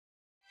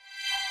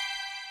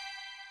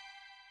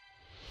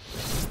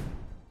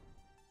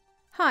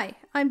Hi,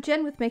 I'm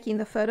Jen with Making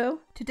the Photo.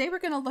 Today we're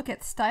going to look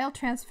at Style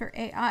Transfer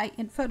AI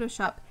in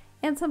Photoshop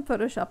and some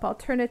Photoshop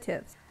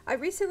alternatives. I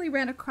recently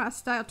ran across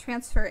Style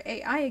Transfer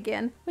AI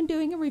again when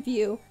doing a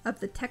review of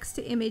the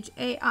text-to-image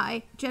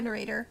AI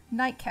generator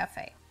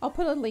Nightcafe. I'll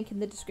put a link in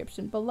the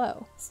description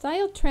below.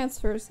 Style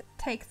transfers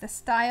take the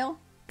style,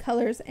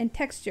 colors, and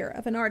texture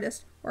of an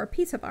artist or a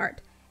piece of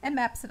art and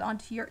maps it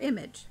onto your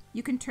image.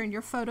 You can turn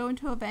your photo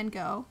into a Van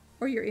Gogh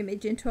or your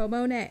image into a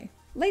Monet.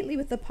 Lately,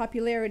 with the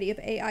popularity of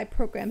AI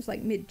programs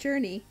like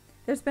Midjourney,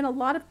 there's been a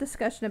lot of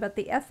discussion about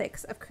the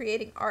ethics of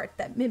creating art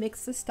that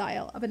mimics the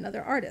style of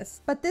another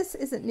artist. But this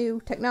isn't new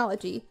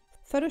technology.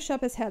 Photoshop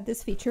has had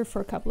this feature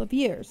for a couple of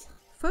years.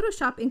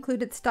 Photoshop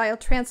included style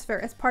transfer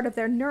as part of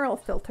their neural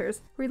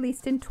filters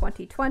released in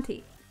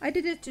 2020. I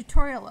did a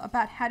tutorial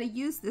about how to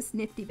use this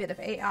nifty bit of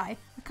AI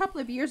a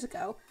couple of years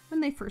ago when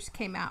they first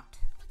came out.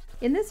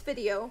 In this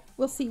video,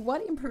 we'll see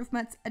what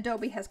improvements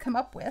Adobe has come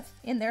up with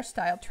in their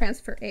Style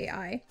Transfer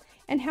AI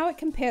and how it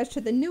compares to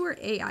the newer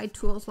AI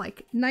tools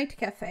like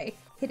Nightcafe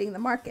hitting the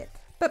market.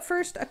 But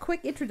first, a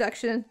quick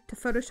introduction to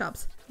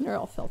Photoshop's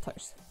neural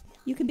filters.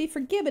 You can be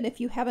forgiven if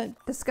you haven't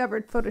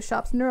discovered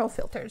Photoshop's neural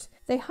filters.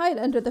 They hide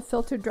under the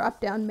filter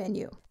drop-down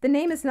menu. The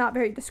name is not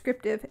very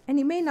descriptive, and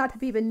you may not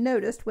have even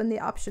noticed when the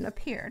option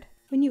appeared.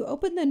 When you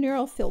open the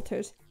neural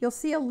filters, you'll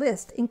see a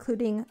list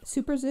including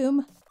Super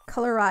Zoom,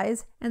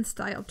 Colorize, and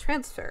Style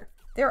Transfer.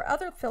 There are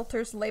other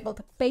filters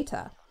labeled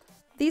Beta.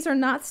 These are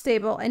not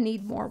stable and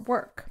need more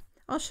work.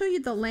 I'll show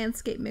you the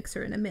landscape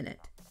mixer in a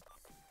minute.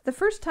 The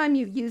first time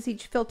you use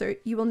each filter,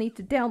 you will need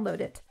to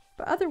download it,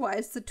 but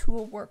otherwise the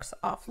tool works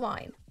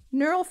offline.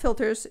 Neural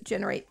filters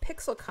generate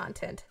pixel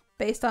content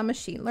based on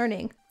machine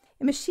learning.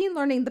 In machine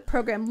learning, the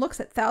program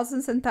looks at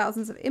thousands and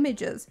thousands of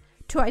images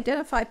to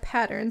identify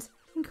patterns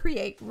and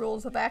create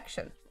rules of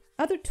action.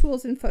 Other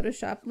tools in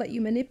Photoshop let you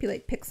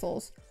manipulate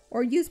pixels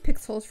or use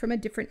pixels from a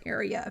different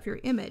area of your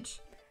image,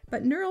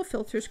 but neural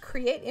filters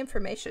create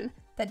information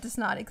that does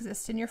not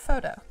exist in your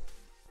photo.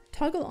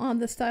 Toggle on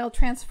the Style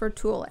Transfer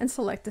tool and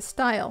select a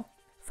style.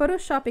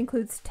 Photoshop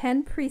includes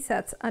 10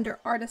 presets under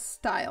Artist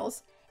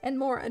Styles and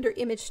more under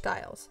Image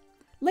Styles.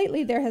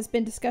 Lately, there has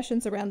been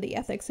discussions around the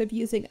ethics of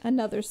using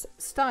another's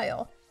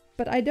style,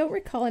 but I don't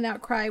recall an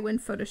outcry when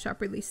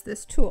Photoshop released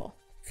this tool.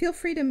 Feel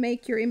free to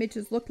make your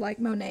images look like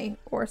Monet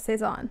or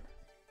Cézanne.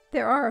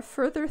 There are a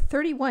further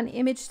 31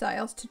 image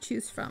styles to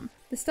choose from.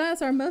 The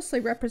styles are mostly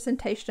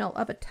representational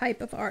of a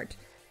type of art,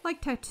 like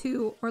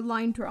tattoo or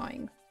line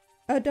drawing.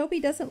 Adobe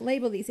doesn't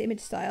label these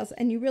image styles,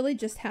 and you really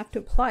just have to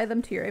apply them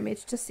to your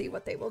image to see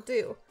what they will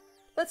do.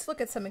 Let's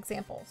look at some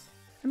examples.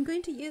 I'm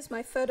going to use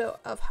my photo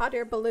of hot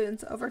air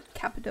balloons over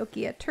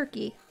Cappadocia,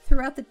 Turkey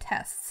throughout the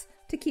tests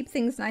to keep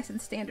things nice and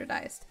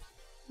standardized.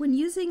 When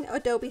using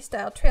Adobe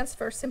Style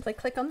Transfer, simply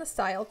click on the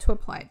style to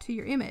apply it to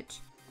your image.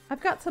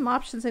 I've got some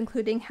options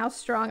including how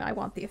strong I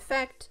want the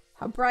effect,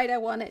 how bright I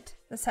want it,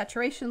 the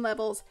saturation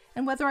levels,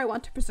 and whether I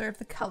want to preserve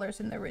the colors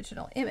in the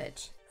original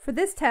image. For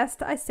this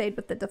test, I stayed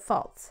with the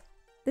defaults.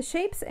 The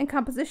shapes and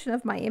composition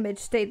of my image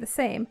stayed the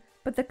same,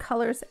 but the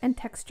colors and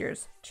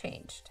textures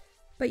changed.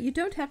 But you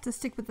don't have to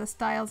stick with the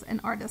styles and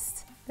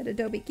artists that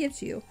Adobe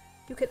gives you.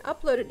 You can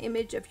upload an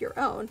image of your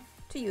own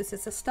to use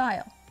as a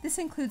style. This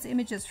includes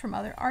images from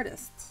other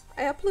artists.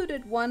 I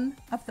uploaded one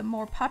of the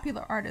more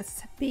popular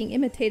artists being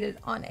imitated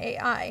on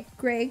AI,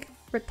 Gogh,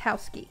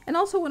 and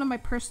also one of my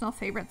personal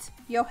favorites,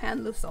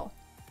 Johann Lussel.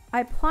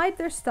 I applied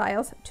their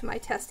styles to my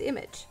test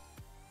image.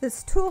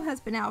 This tool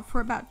has been out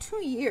for about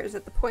 2 years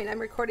at the point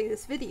I'm recording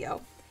this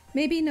video.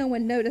 Maybe no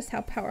one noticed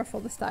how powerful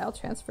the Style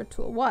Transfer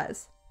tool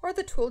was, or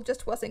the tool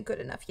just wasn't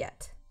good enough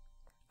yet.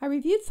 I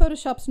reviewed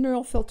Photoshop's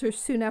neural filters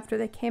soon after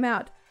they came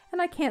out,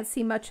 and I can't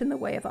see much in the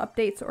way of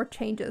updates or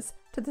changes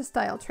to the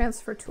Style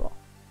Transfer tool.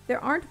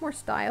 There aren't more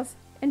styles,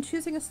 and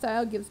choosing a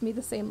style gives me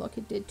the same look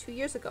it did 2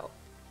 years ago.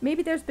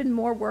 Maybe there's been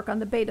more work on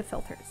the beta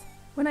filters.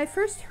 When I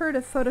first heard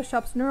of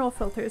Photoshop's neural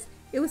filters,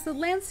 it was the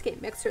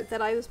landscape mixer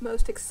that I was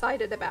most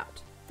excited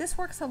about. This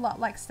works a lot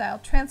like Style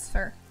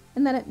Transfer,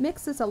 in that it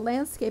mixes a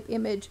landscape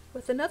image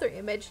with another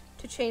image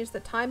to change the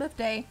time of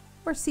day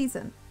or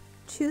season.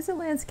 Choose a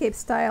landscape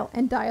style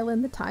and dial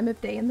in the time of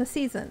day and the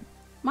season.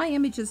 My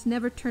images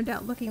never turned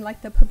out looking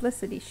like the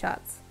publicity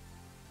shots.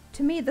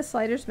 To me, the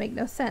sliders make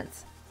no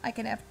sense. I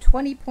can have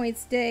 20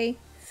 points day,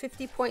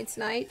 50 points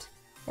night,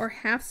 or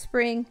half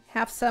spring,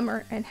 half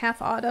summer, and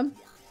half autumn.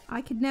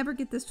 I could never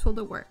get this tool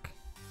to work.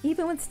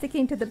 Even when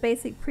sticking to the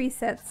basic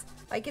presets,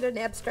 I get an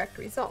abstract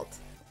result.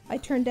 I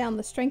turned down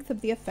the strength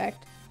of the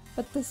effect,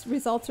 but the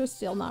results are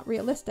still not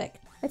realistic.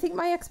 I think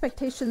my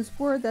expectations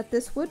were that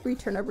this would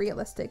return a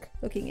realistic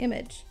looking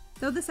image.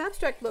 Though this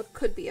abstract look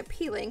could be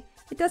appealing,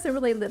 it doesn't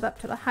really live up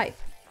to the hype.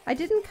 I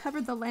didn't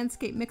cover the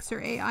Landscape Mixer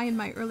AI in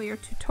my earlier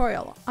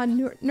tutorial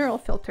on neural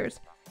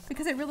filters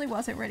because it really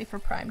wasn't ready for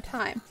prime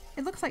time.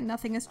 It looks like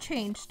nothing has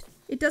changed.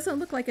 It doesn't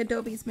look like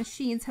Adobe's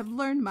machines have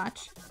learned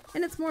much,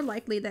 and it's more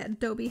likely that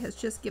Adobe has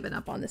just given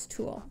up on this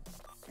tool.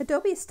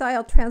 Adobe's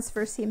Style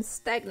Transfer seems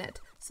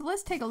stagnant, so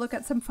let's take a look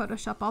at some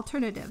Photoshop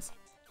alternatives.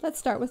 Let's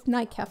start with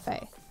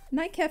Nightcafe.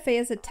 Nightcafe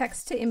is a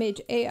text-to-image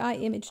AI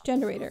image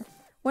generator.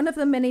 one of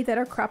the many that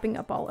are cropping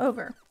up all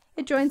over.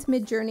 It joins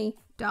Midjourney,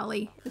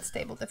 Dolly, and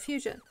Stable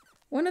Diffusion.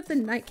 One of the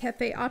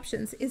Nightcafe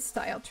options is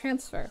Style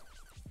Transfer.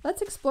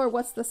 Let's explore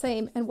what's the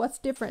same and what's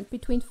different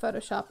between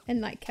Photoshop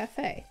and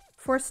Nightcafe.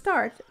 For a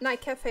start,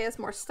 Nightcafe has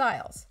more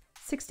styles,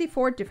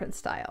 64 different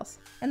styles,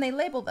 and they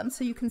label them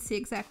so you can see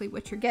exactly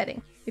what you're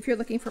getting. If you're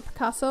looking for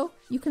Picasso,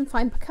 you can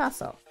find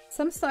Picasso.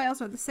 Some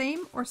styles are the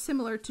same or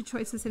similar to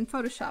choices in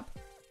Photoshop,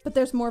 but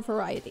there's more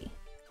variety.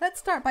 Let's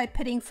start by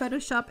pitting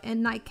Photoshop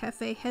and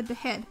Nightcafe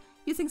head-to-head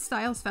using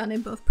styles found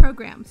in both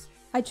programs.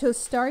 I chose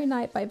Starry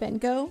Night by Van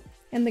Gogh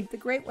and the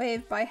Great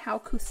Wave by Hao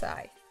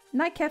Kusai.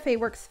 Nightcafe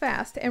works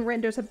fast and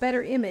renders a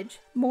better image,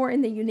 more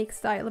in the unique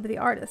style of the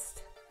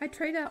artist. I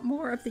tried out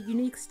more of the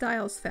unique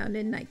styles found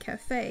in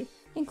Nightcafe,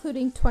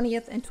 including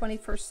 20th and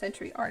 21st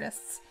century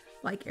artists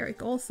like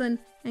Eric Olson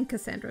and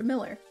Cassandra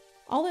Miller.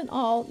 All in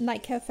all,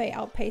 Nightcafe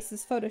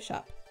outpaces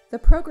Photoshop. The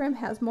program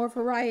has more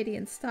variety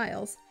in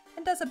styles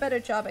and does a better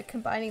job at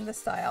combining the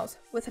styles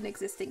with an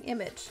existing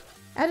image.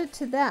 Added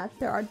to that,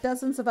 there are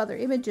dozens of other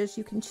images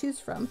you can choose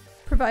from,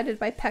 provided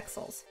by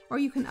Pexels, or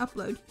you can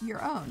upload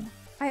your own.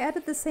 I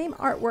added the same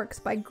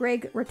artworks by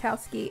Greg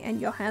Rotowski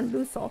and Johan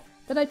Lusel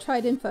that I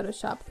tried in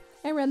Photoshop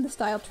and ran the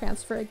style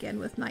transfer again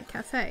with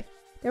Nightcafe.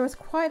 There was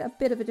quite a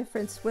bit of a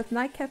difference, with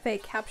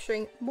Nightcafe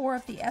capturing more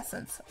of the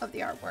essence of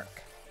the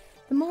artwork.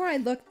 The more I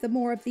looked, the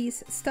more of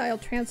these style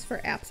transfer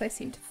apps I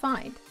seem to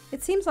find.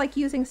 It seems like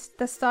using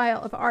the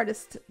style of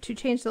artists to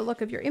change the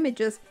look of your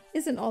images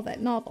isn't all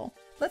that novel.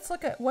 Let's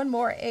look at one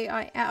more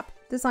AI app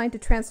designed to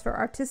transfer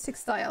artistic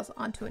styles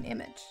onto an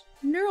image.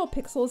 Neural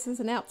Pixels is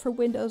an app for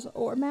Windows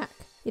or Mac.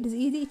 It is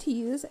easy to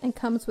use and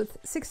comes with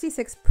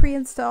 66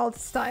 pre-installed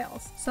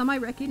styles, some I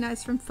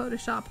recognize from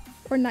Photoshop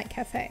or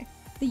Nightcafe.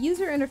 The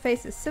user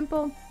interface is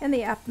simple and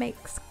the app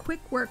makes quick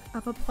work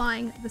of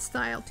applying the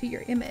style to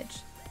your image.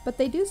 But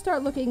they do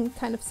start looking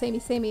kind of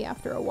samey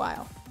after a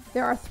while.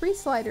 There are 3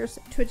 sliders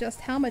to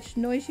adjust how much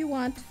noise you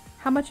want,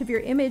 how much of your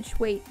image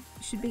weight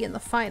should be in the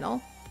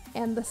final,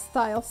 and the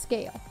style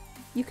scale.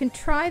 You can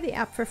try the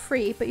app for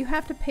free, but you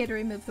have to pay to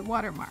remove the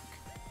watermark.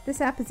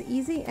 This app is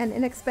easy and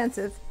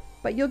inexpensive,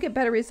 but you'll get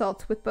better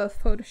results with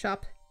both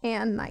Photoshop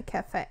and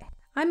Nightcafe.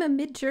 I'm a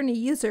Midjourney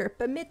user,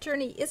 but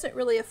Midjourney isn't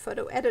really a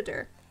photo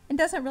editor and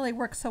doesn't really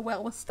work so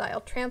well with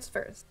style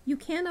transfers. You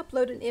can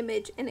upload an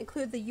image and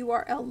include the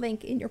URL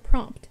link in your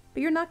prompt,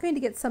 but you're not going to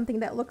get something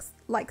that looks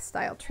like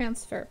style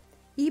transfer,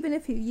 even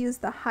if you use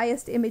the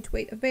highest image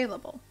weight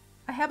available.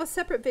 I have a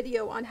separate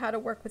video on how to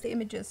work with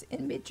images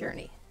in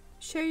Midjourney.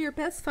 Share your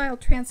best file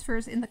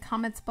transfers in the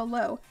comments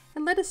below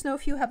and let us know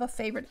if you have a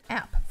favorite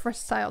app for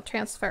style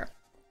transfer.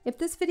 If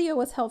this video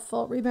was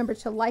helpful, remember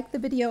to like the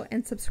video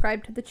and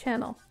subscribe to the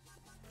channel.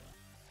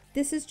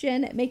 This is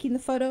Jen at Making the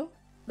Photo.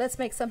 Let's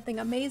make something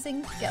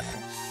amazing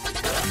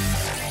together.